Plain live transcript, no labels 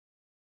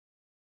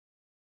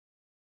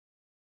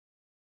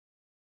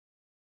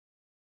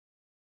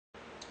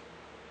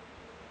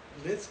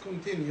let's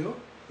continue.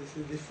 This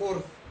is the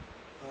fourth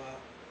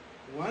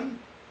one,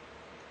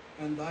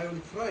 and I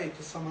will try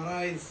to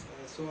summarize,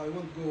 so I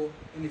won't go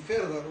any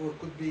further, or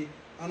could be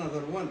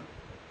another one.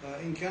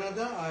 In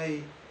Canada,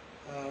 I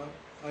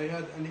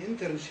had an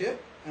internship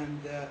and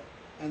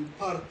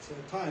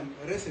part-time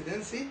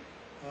residency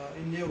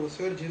in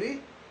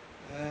neurosurgery,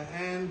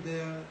 and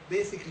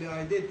basically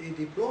I did a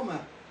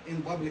diploma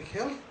in public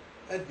health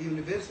at the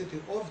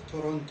University of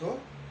Toronto.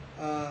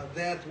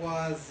 That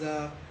was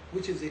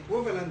which is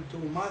equivalent to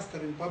Master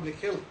in Public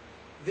Health.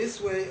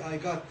 This way I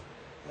got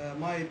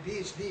my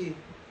PhD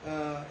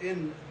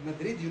in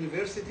Madrid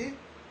University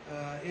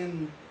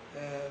in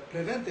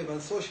Preventive and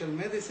Social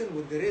Medicine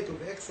with the rate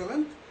of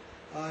excellent.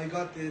 I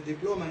got a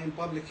diploma in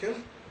Public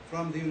Health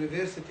from the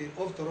University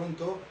of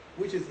Toronto,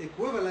 which is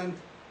equivalent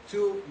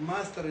to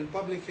Master in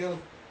Public Health,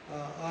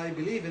 I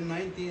believe in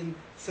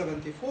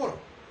 1974.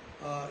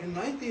 In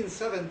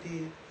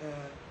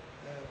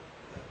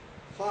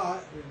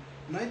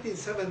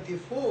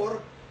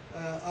 1974,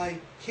 I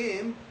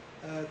came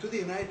to the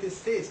United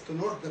States, to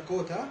North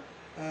Dakota,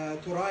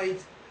 to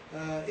write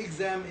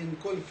exam in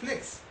called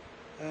FLEX,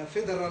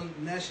 Federal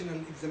National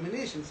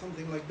Examination,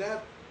 something like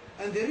that.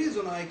 And the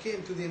reason I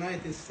came to the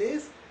United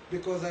States,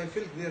 because I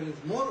felt there is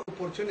more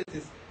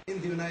opportunities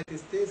in the United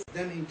States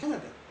than in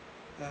Canada.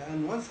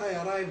 And once I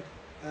arrived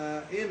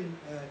in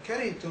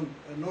Carrington,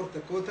 North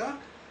Dakota,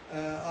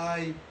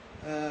 I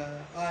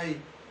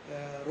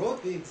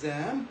wrote the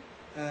exam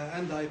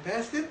and I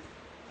passed it.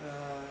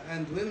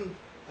 And when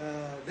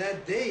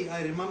that day,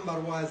 I remember,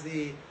 was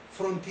a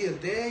frontier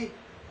day,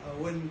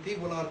 when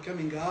people are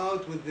coming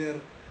out with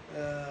their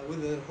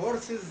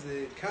horses,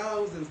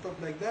 cows and stuff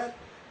like that.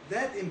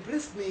 That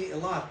impressed me a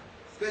lot.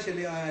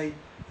 Especially I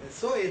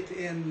saw it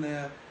in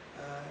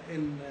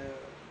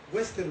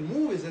Western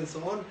movies and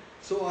so on.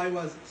 So I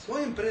was so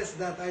impressed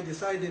that I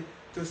decided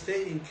to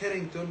stay in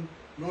Carrington,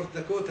 North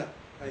Dakota.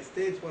 I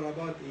stayed for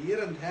about a year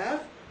and a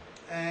half,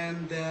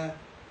 and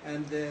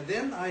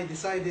then I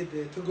decided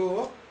to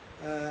go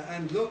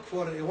and look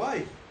for a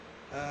wife.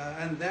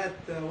 And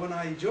that when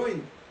I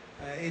joined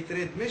a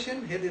trade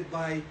mission headed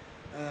by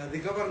the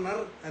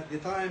governor at the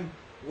time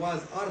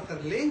was Arthur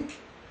Link.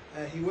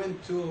 He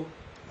went to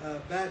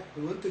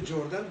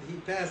Jordan. He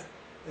passed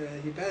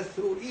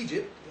through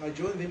Egypt. I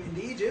joined him in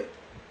Egypt,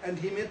 and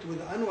he met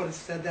with Anwar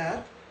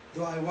Sadat,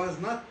 though I was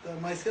not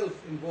myself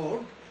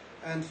involved.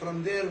 And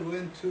from there we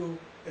went through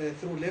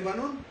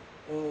Lebanon,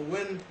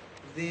 when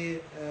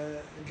the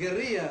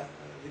guerrilla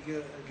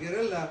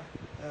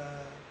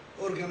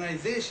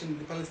organization,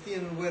 the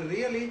Palestinians, were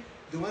really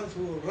the ones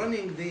who were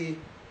running the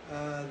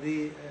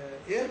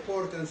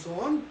airport and so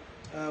on.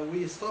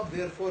 We stopped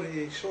there for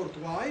a short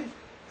while,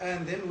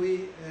 and then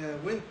we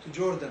went to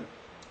Jordan.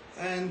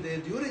 And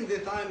during the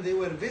time they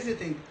were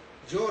visiting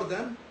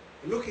Jordan,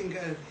 looking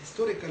at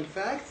historical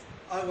facts,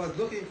 I was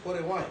looking for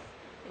a wife.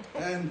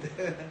 And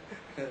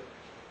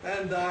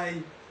and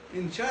I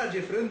in charge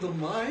a friend of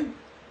mine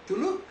to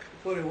look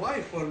for a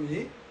wife for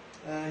me.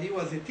 He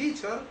was a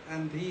teacher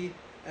and a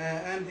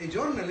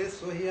journalist,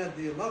 so he had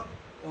a lot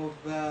of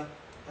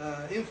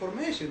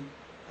information.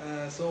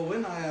 So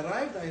when I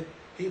arrived,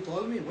 he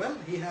told me, well,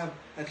 he have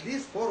at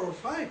least 4 or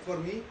 5 for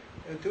me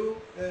to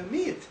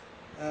meet.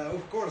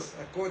 Of course,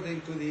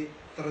 according to the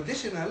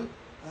traditional,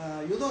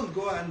 you don't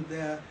go and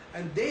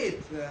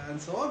date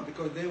and so on,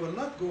 because they will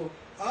not go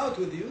out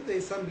with you. They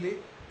simply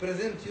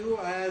present you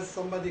as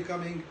somebody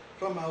coming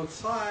from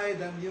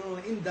outside, and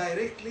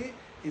indirectly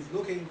he's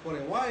looking for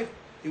a wife.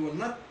 He will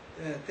not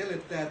tell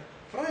it that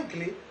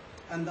frankly.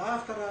 And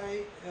after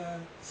I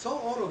saw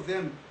all of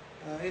them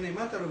in a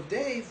matter of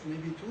days,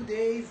 maybe 2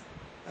 days,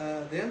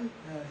 then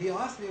he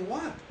asked me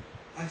what.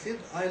 I said,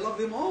 I love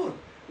them all.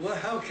 Well,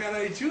 how can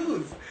I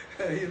choose?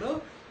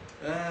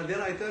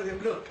 Then I told him,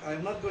 look,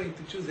 I'm not going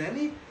to choose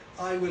any.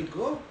 I will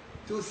go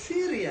to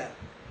Syria.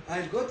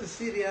 I'll go to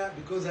Syria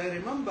because I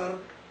remember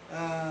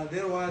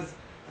there was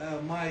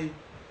my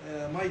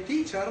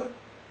teacher.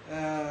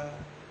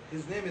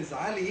 His name is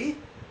Ali,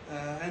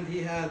 and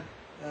he had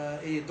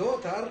a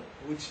daughter,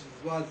 which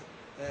was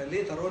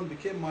later on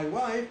became my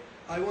wife.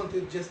 I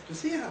wanted just to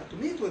see her, to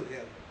meet with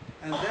her.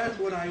 And that's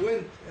when I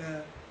went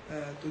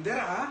to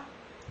Der'a.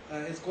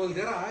 It's called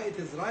Der'a. It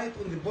is right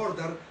on the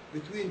border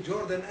between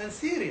Jordan and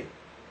Syria.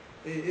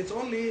 It's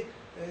only,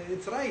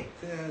 it's right,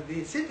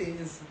 the city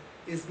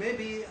is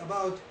maybe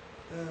about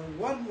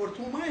 1 or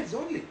 2 miles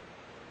only.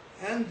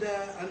 And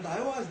I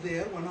was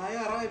there. When I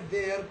arrived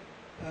there,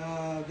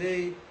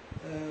 then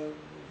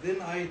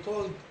I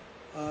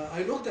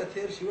looked at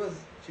her. She was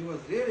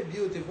really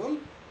beautiful.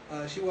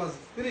 She was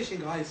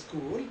finishing high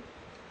school,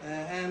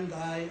 and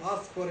I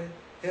asked for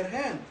her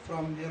hand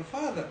from her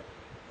father.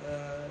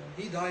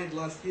 He died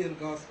last year,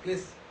 God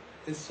bless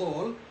his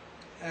soul.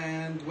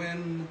 And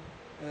when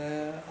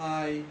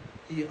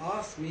he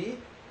asked me,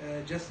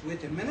 just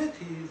wait a minute,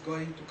 he is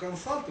going to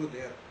consult with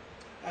her.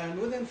 And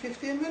within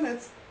 15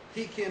 minutes,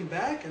 he came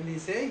back and he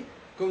said,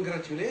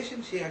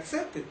 congratulations, she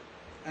accepted.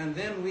 And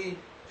then we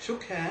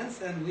shook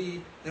hands and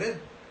we read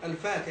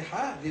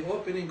Al-Fatiha, the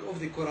opening of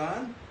the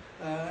Quran,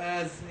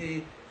 as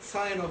a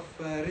sign of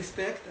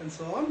respect and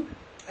so on.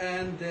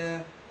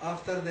 And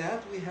after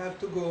that, we have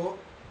to go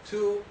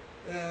to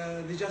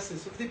the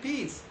Justice of the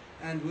Peace.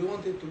 And we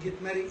wanted to get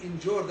married in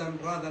Jordan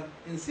rather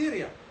in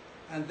Syria.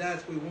 And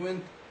that we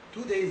went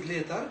 2 days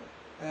later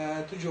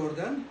to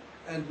Jordan,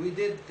 and we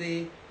did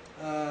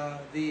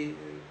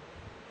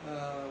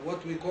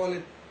what we call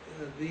it,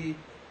 the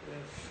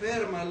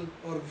formal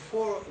or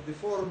the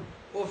form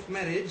of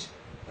marriage,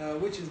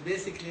 which is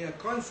basically a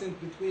consent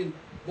between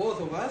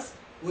both of us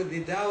with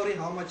the dowry,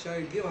 how much I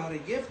will give her a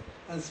gift,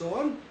 and so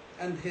on.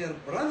 And her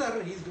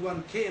brother, he's the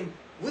one came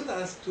with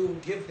us to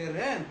give her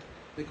hand,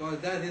 because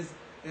that is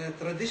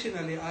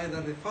traditionally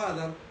either the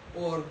father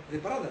or the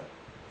brother.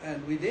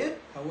 And we did.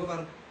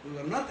 However, we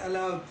were not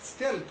allowed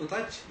still to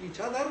touch each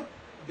other,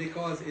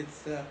 because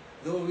it's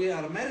though we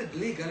are married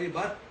legally,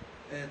 but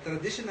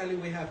traditionally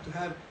we have to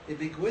have a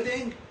big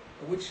wedding,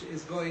 which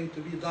is going to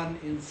be done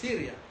in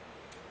Syria.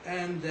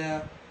 And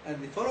the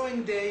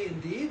following day,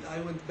 indeed, I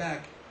went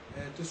back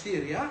to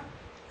Syria,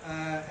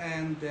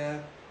 and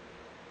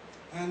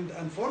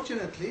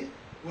unfortunately,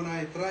 when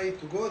I tried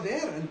to go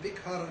there and pick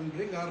her and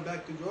bring her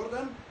back to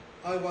Jordan,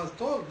 I was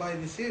told by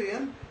the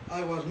Syrian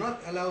I was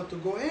not allowed to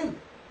go in.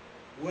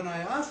 When I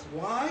asked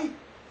why,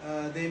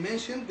 they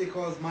mentioned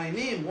because my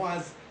name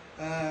was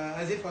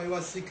as if I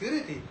was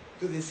security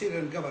to the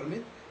Syrian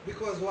government,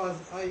 because was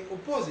I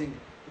opposing,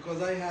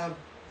 because I have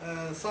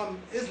some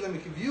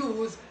Islamic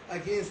views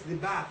against the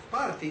Ba'ath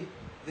party,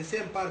 the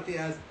same party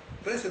as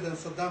President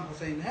Saddam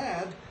Hussein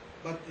had,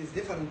 but it's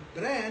different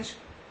branch.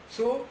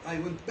 So I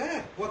went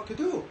back, what to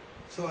do?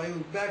 So I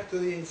went back to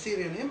the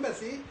Syrian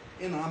embassy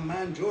in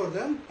Amman,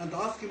 Jordan, and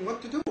asked him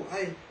what to do.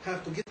 I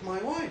have to get my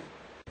wife.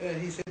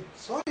 He said,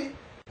 sorry,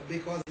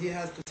 because he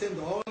has to send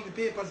all the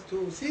papers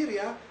to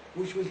Syria,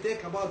 which will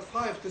take about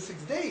 5 to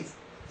 6 days.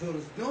 There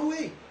is no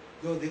way.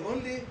 Though the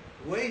only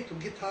way to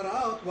get her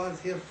out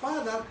was her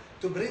father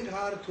to bring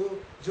her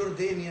to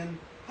Jordanian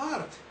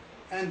heart.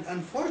 And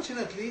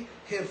unfortunately,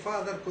 her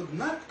father could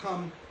not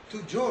come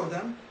to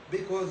Jordan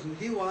because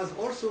he was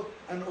also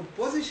an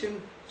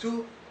opposition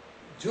to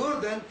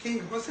Jordan King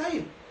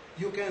Hussein.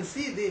 You can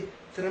see the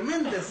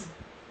tremendous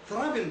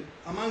trouble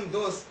among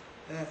those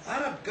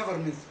Arab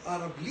governments,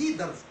 Arab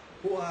leaders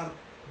who are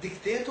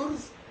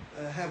dictators,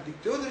 have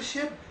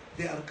dictatorship,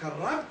 they are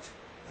corrupt.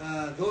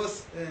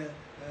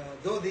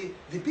 Though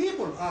the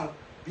people are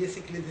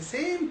basically the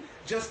same,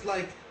 just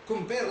like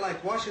compare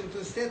like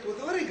Washington State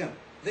with Oregon.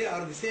 They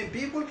are the same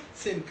people,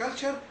 same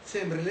culture,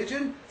 same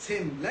religion,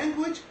 same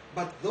language,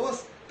 but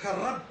those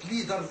corrupt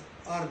leaders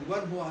are the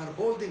ones who are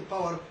holding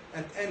power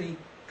at any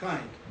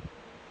kind.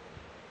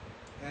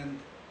 And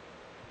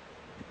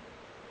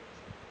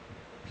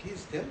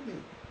please tell me.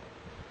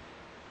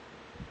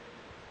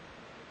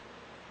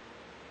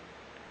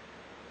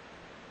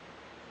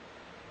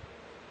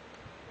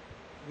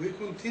 We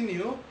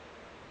continue.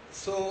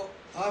 So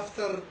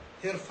after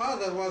her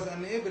father was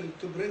unable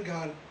to bring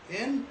her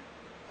in,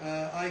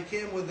 I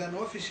came with an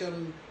official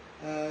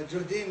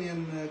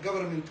Jordanian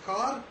government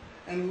car,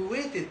 and we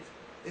waited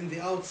in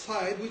the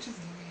outside, which is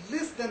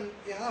less than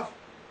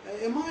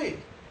a mile.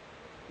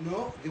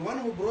 No, the one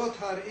who brought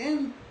her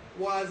in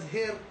was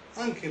her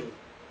uncle.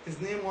 His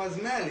name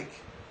was Malik.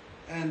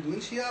 And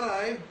when she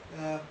arrived,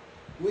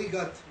 we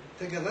got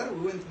together.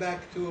 We went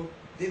back to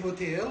the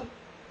hotel.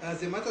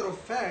 As a matter of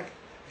fact,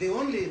 the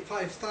only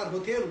 5-star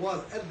hotel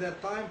was at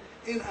that time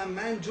in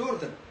Amman,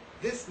 Jordan.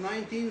 This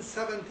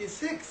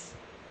 1976.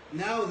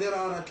 Now there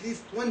are at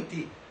least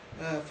 20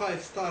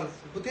 5-star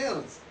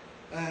hotels.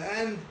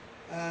 And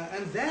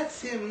that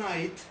same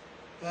night,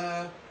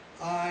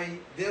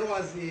 there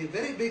was a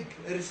very big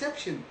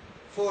reception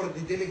for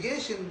the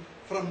delegation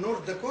from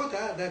North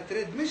Dakota, that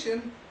trade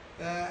mission,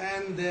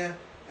 and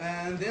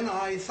then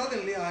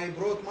I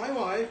brought my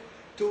wife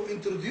to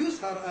introduce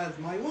her as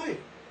my wife.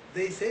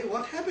 They say,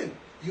 what happened?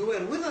 You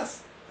were with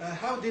us.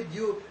 How did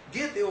you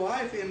get a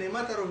wife in a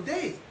matter of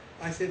days?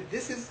 I said,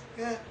 this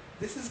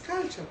is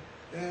culture.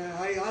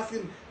 I asked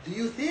him, do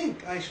you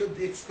think I should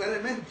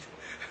experiment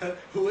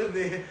with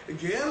a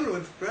girl,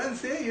 with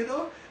friends here, you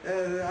know?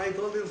 I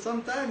told him,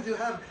 sometimes you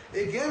have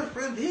a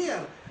girlfriend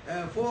here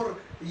for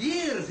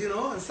years, you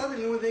know, and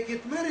suddenly when they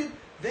get married,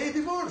 they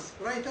divorce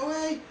right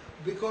away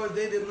because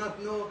they did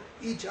not know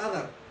each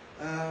other.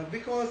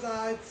 Because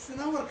it's in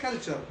our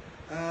culture.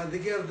 The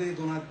girl, they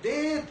do not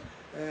date,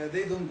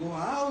 they don't go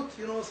out,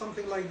 you know,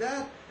 something like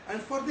that. And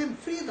for them,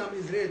 freedom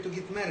is rare to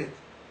get married.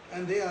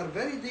 And they are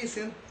very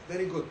decent,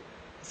 very good.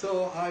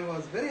 So I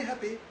was very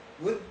happy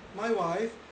with my wife,